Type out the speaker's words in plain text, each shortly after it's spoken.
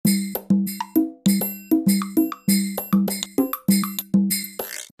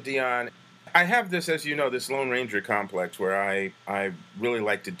Dion. I have this, as you know, this Lone Ranger complex where I really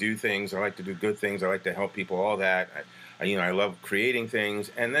like to do things. I like to do good things. I like to help people. All that. I love creating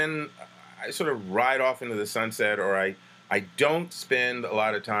things, and then I sort of ride off into the sunset, or I don't spend a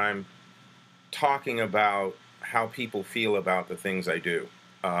lot of time talking about how people feel about the things I do.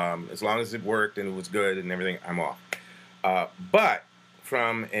 As long as it worked and it was good and everything, I'm off. But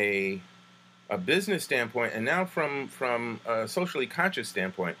from a business standpoint, and now from a socially conscious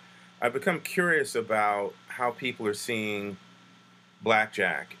standpoint, I've become curious about how people are seeing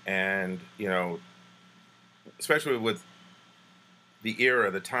blackjack, and especially with the era,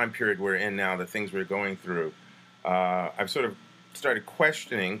 the time period we're in now, the things we're going through. I've sort of started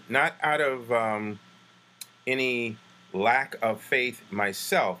questioning, not out of any lack of faith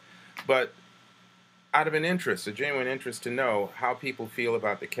myself, but out of an interest, a genuine interest to know how people feel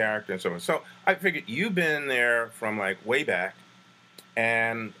about the character and so on. So I figured you've been there from like way back,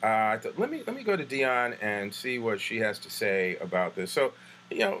 and I thought let me go to Dion and see what she has to say about this. So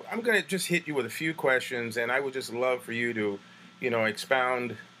I'm going to just hit you with a few questions, and I would just love for you to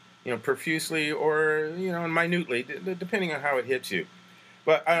expound profusely or minutely, depending on how it hits you.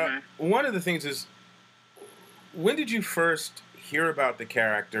 But one of the things is, when did you first hear about the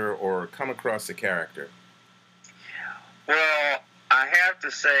character or come across the character? Well, I have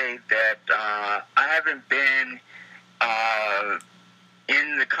to say that I haven't been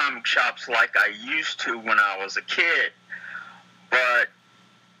in the comic shops like I used to when I was a kid. But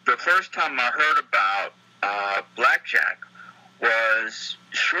the first time I heard about Blackjack was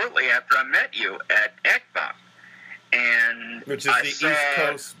shortly after I met you at Ekbach. And which is the East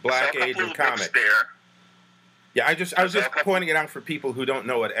Coast Black Age of Comics. There. Yeah, I was just pointing it out for people who don't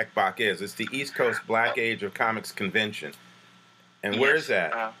know what Ekbach is. It's the East Coast Black Age of Comics convention. And where is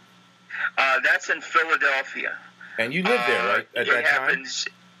that? That's in Philadelphia. And you live there, right, at that time? It happens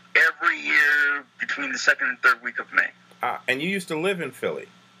every year between the second and third week of May. And you used to live in Philly?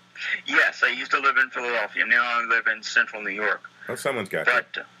 Yes, I used to live in Philadelphia. Now I live in central New York. Oh, someone's got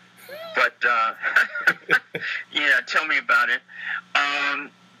you. But yeah, tell me about it.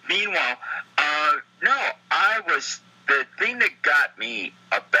 Meanwhile, the thing that got me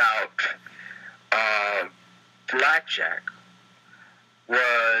about Blackjack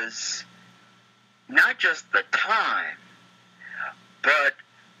was not just the time, but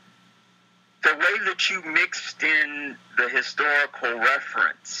the way that you mixed in the historical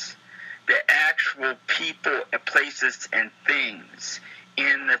reference, the actual people and places and things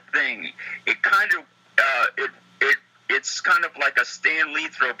in the thing. It kind of it's kind of like a Stan Lee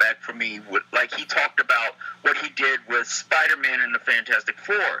throwback for me. Like he talked about what he did with Spider-Man and the Fantastic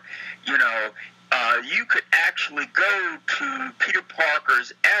Four. You could actually go to Peter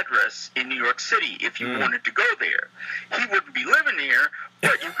Parker's address in New York City if you wanted to go there. He wouldn't be living there,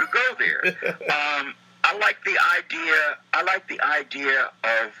 but you could go there. I like the idea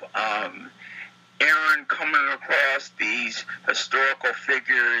of Aaron coming across these historical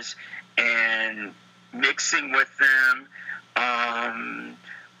figures and mixing with them.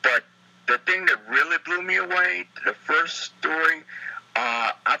 But the thing that really blew me away, the first story,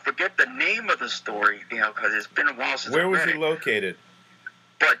 I forget the name of the story, because it's been a while since I read it. Where was he located?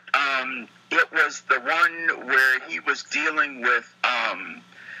 But it was the one where he was dealing with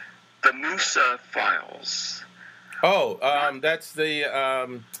the Musa files. Oh, that's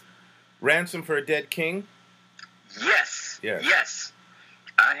the Ransom for a Dead King? Yes.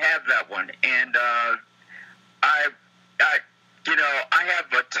 I have that one, and I have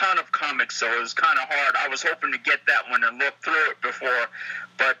a ton of comics, so it was kind of hard. I was hoping to get that one and look through it before,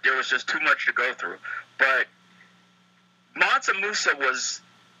 but there was just too much to go through. But Mansa Musa was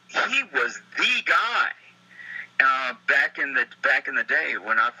the guy back in the day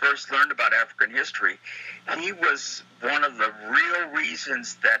when I first learned about African history. He was one of the real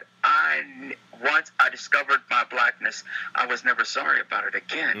reasons that once I discovered my blackness, I was never sorry about it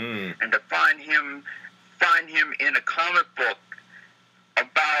again. And to find him in a comic book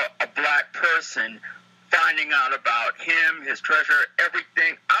about a black person, finding out about him, his treasure,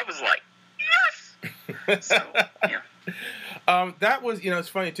 everything, I was like, yes. So yeah. That was, it's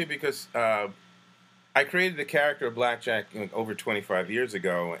funny too, because I created the character of Blackjack over 25 years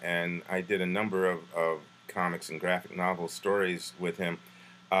ago, and I did a number of comics and graphic novel stories with him.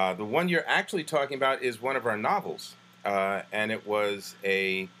 The one you're actually talking about is one of our novels, and it was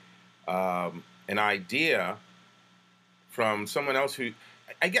an idea from someone else who,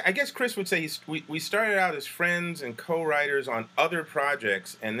 I guess Chris would say we started out as friends and co-writers on other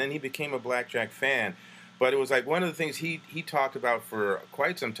projects, and then he became a Blackjack fan. But it was like one of the things he talked about for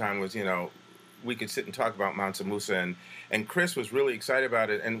quite some time was, we could sit and talk about Mansa Musa, and Chris was really excited about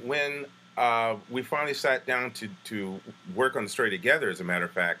it. And when we finally sat down to work on the story together, as a matter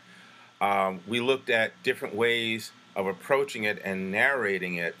of fact, we looked at different ways of approaching it and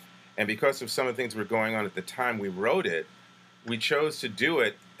narrating it. And because of some of the things that were going on at the time we wrote it, we chose to do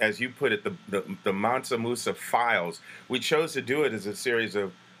it, as you put it, the Mansa Musa files. We chose to do it as a series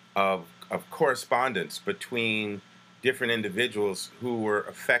of correspondence between different individuals who were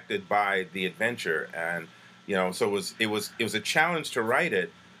affected by the adventure. And so it was a challenge to write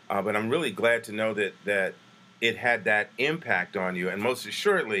it, but I'm really glad to know that it had that impact on you. And most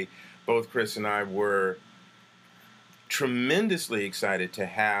assuredly, both Chris and I were tremendously excited to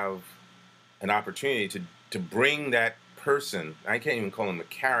have an opportunity to bring that person, I can't even call him a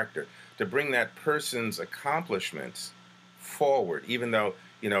character, to bring that person's accomplishments forward, even though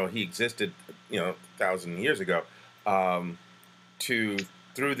he existed 1,000 years ago, to,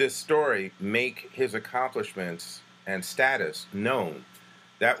 through this story, make his accomplishments and status known.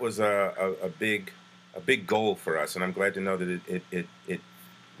 That was a big goal for us, and I'm glad to know that it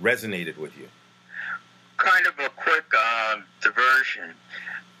resonated with you. Kind of a quick diversion.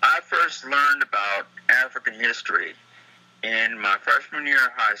 I first learned about African history in my freshman year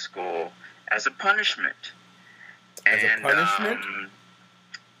of high school as a punishment. As a punishment?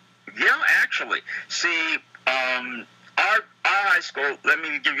 Yeah, actually. See, our high school, let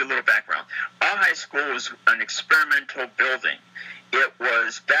me give you a little background. Our high school was an experimental building. It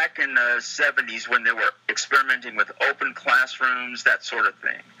was back in the 70s when they were experimenting with open classrooms, that sort of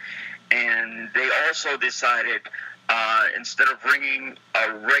thing. And they also decided, instead of ringing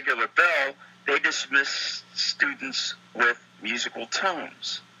a regular bell, they dismissed students with musical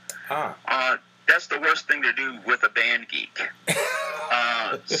tones. That's the worst thing to do with a band geek.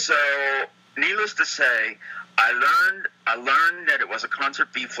 So, needless to say, I learned that it was a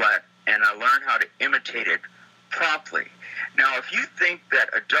concert B flat, and I learned how to imitate it promptly. Now, if you think that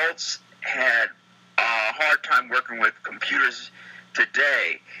adults had a hard time working with computers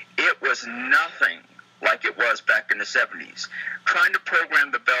today, it was nothing like it was back in the 70s. Trying to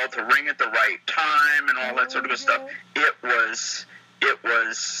program the bell to ring at the right time and all that sort of stuff, it was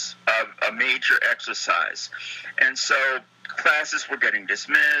a major exercise. And so classes were getting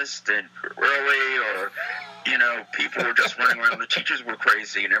dismissed and early, or people were just running around. The teachers were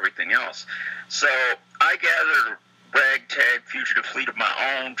crazy and everything else. So I gathered a ragtag fugitive fleet of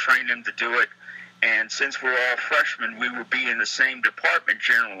my own, trained them to do it. And since we're all freshmen, we would be in the same department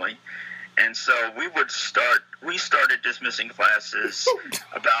generally. And so we started dismissing classes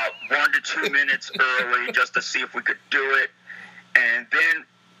about 1 to 2 minutes early just to see if we could do it. And then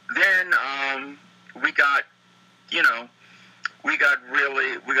we got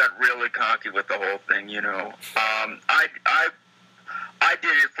really cocky with the whole thing, I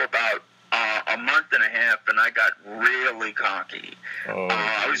did it for about a month and a half, and I got really cocky.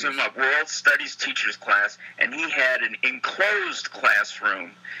 I was in my world studies teacher's class, and he had an enclosed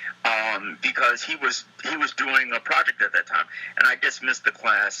classroom because he was doing a project at that time, and I dismissed the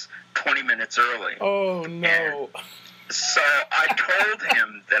class 20 minutes early. Oh no! And so I told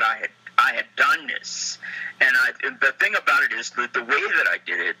him that I had done this, and the thing about it is that the way that I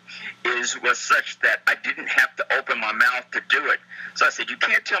did it was such that I didn't have to open my mouth to do it. So I said, you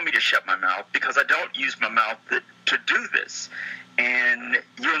can't tell me to shut my mouth because I don't use my mouth to do this. And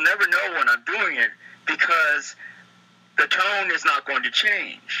you'll never know when I'm doing it because the tone is not going to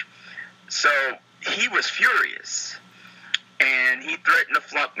change. So he was furious, and he threatened to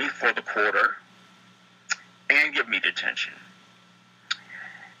flunk me for the quarter and give me detention.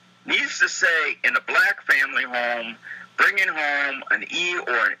 Needless to say, in a black family home, bringing home an E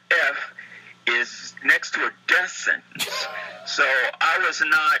or an F is next to a death sentence. So I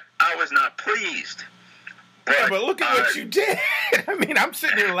was not pleased. But look at what you did. I mean, I'm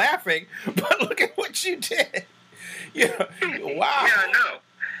sitting here laughing, but look at what you did. Wow. Yeah, I know.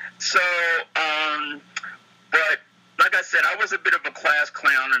 So, but like I said, I was a bit of a class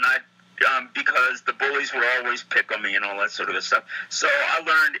clown, and because the bullies would always pick on me and all that sort of stuff. So I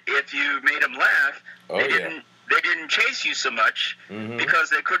learned if you made them laugh, they didn't chase you so much because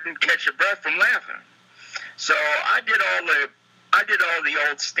they couldn't catch your breath from laughing. So I did all the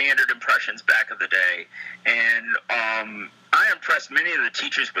old standard impressions back of the day, and I impressed many of the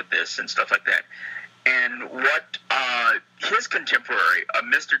teachers with this and stuff like that. And what his contemporary,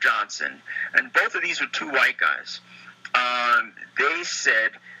 Mr. Johnson, and both of these were two white guys, they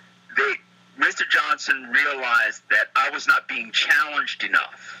said Mr. Johnson realized that I was not being challenged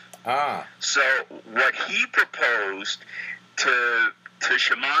enough. So what he proposed to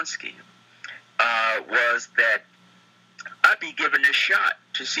Shemansky was that I'd be given a shot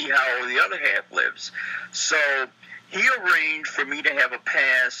to see how the other half lives. So he arranged for me to have a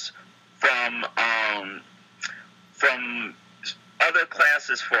pass from other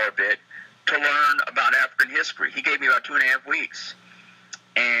classes for a bit to learn about African history. He gave me about 2.5 weeks.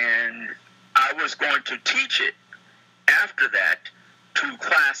 And I was going to teach it after that to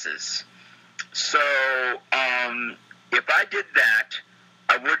classes. So if I did that,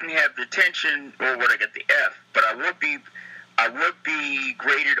 I wouldn't have the tension, or would I get the F? But I would be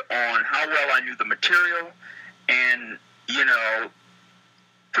graded on how well I knew the material and,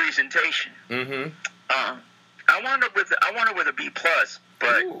 presentation. Mm-hmm. I wanted with a B plus,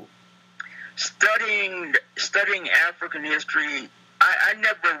 but Ooh. studying African history, I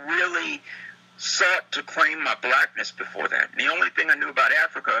never really sought to claim my blackness before that. And the only thing I knew about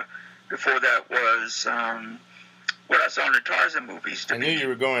Africa before that was what I saw in the Tarzan movies. I knew you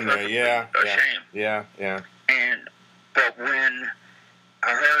were going there. Yeah. Ashamed. Yeah. But when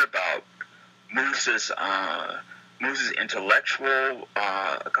I heard about Musa's intellectual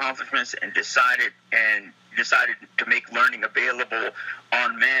accomplishments and decided to make learning available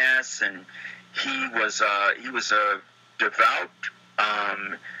en masse, and he was a devout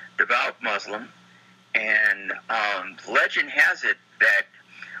Muslim, and legend has it that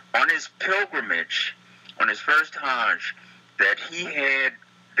on his pilgrimage, on his first Hajj, that he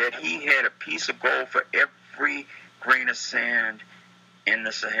had a piece of gold for every grain of sand in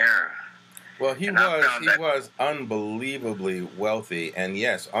the Sahara. Well, he was unbelievably wealthy, and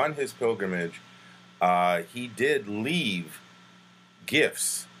yes, on his pilgrimage, he did leave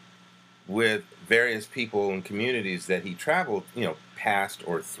gifts with various people and communities that he traveled, past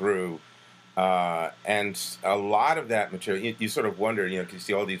or through, and a lot of that material, you sort of wonder, you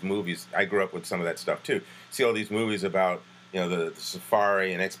see all these movies. I grew up with some of that stuff too. See all these movies about, the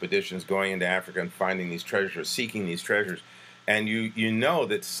safari and expeditions going into Africa and finding these treasures, seeking these treasures. And you know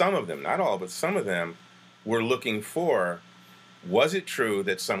that some of them, not all, but some of them were looking for, was it true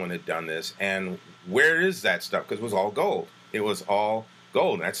that someone had done this? And where is that stuff? Because it was all gold. It was all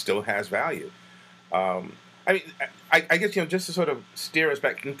gold, and that still has value. I guess, just to sort of steer us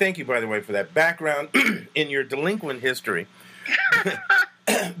back, and thank you, by the way, for that background in your delinquent history.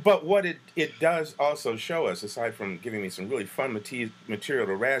 But what it does also show us, aside from giving me some really fun material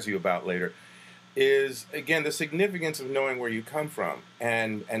to razz you about later, is, again, the significance of knowing where you come from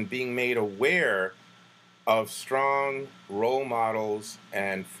and being made aware of strong role models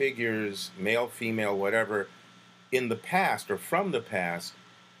and figures, male, female, whatever, in the past or from the past,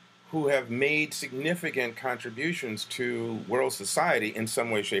 who have made significant contributions to world society in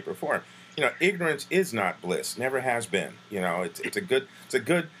some way, shape, or form. Ignorance is not bliss. Never has been. It's a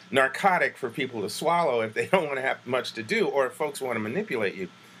good narcotic for people to swallow if they don't want to have much to do, or if folks want to manipulate you.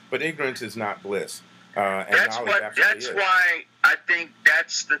 But ignorance is not bliss. That's why I think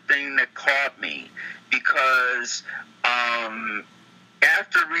that's the thing that caught me, because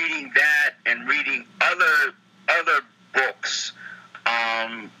after reading that and reading other books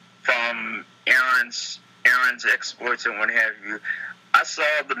from Aaron's exploits and what have you, I saw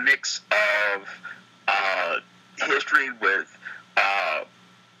the mix of history with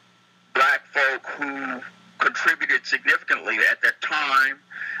black folk who contributed significantly at that time.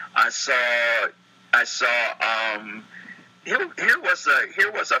 I saw here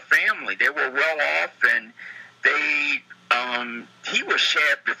was a family. They were well off, and he was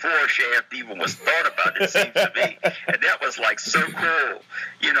Shaft before Shaft even was thought about, it seems to me. And that was like so cool.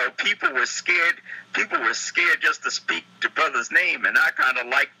 People were scared just to speak the brother's name, and I kind of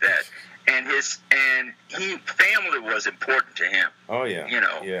liked that. And family was important to him. Oh yeah.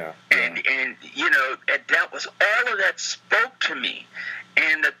 Yeah. And that was, all of that spoke to me.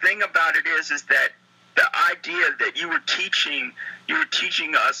 And the thing about it is that the idea that you were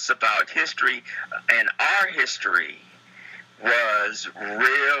teaching us about history and our history was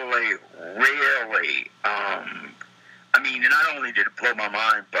really, really, not only did it blow my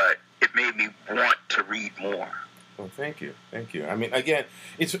mind, but it made me want to read more. Well, thank you. Again,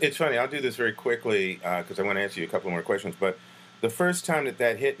 it's funny. I'll do this very quickly because I want to answer you a couple more questions. But the first time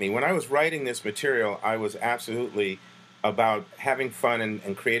that hit me, when I was writing this material, I was absolutely about having fun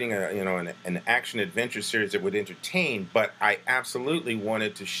and creating an action adventure series that would entertain. But I absolutely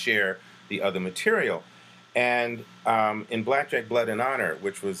wanted to share the other material. And in Blackjack, Blood, and Honor,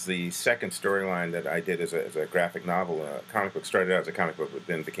 which was the second storyline that I did as a graphic novel, a comic book, started out as a comic book, but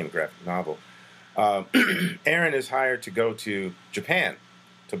then became a graphic novel. Aaron is hired to go to Japan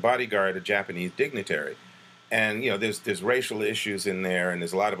to bodyguard a Japanese dignitary, and there's racial issues in there, and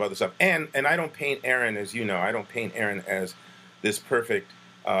there's a lot of other stuff. And I don't paint Aaron, as you know, I don't paint Aaron as this perfect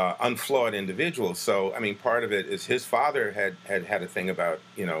unflawed individuals. So, I mean, part of it is his father had a thing about,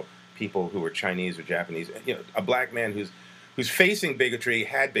 people who were Chinese or Japanese. A black man who's facing bigotry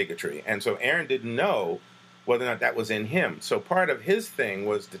had bigotry, and so Aaron didn't know whether or not that was in him. So part of his thing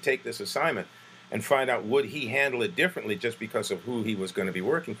was to take this assignment and find out, would he handle it differently just because of who he was going to be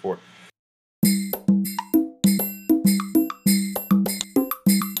working for.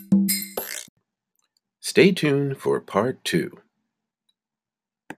 Stay tuned for part 2.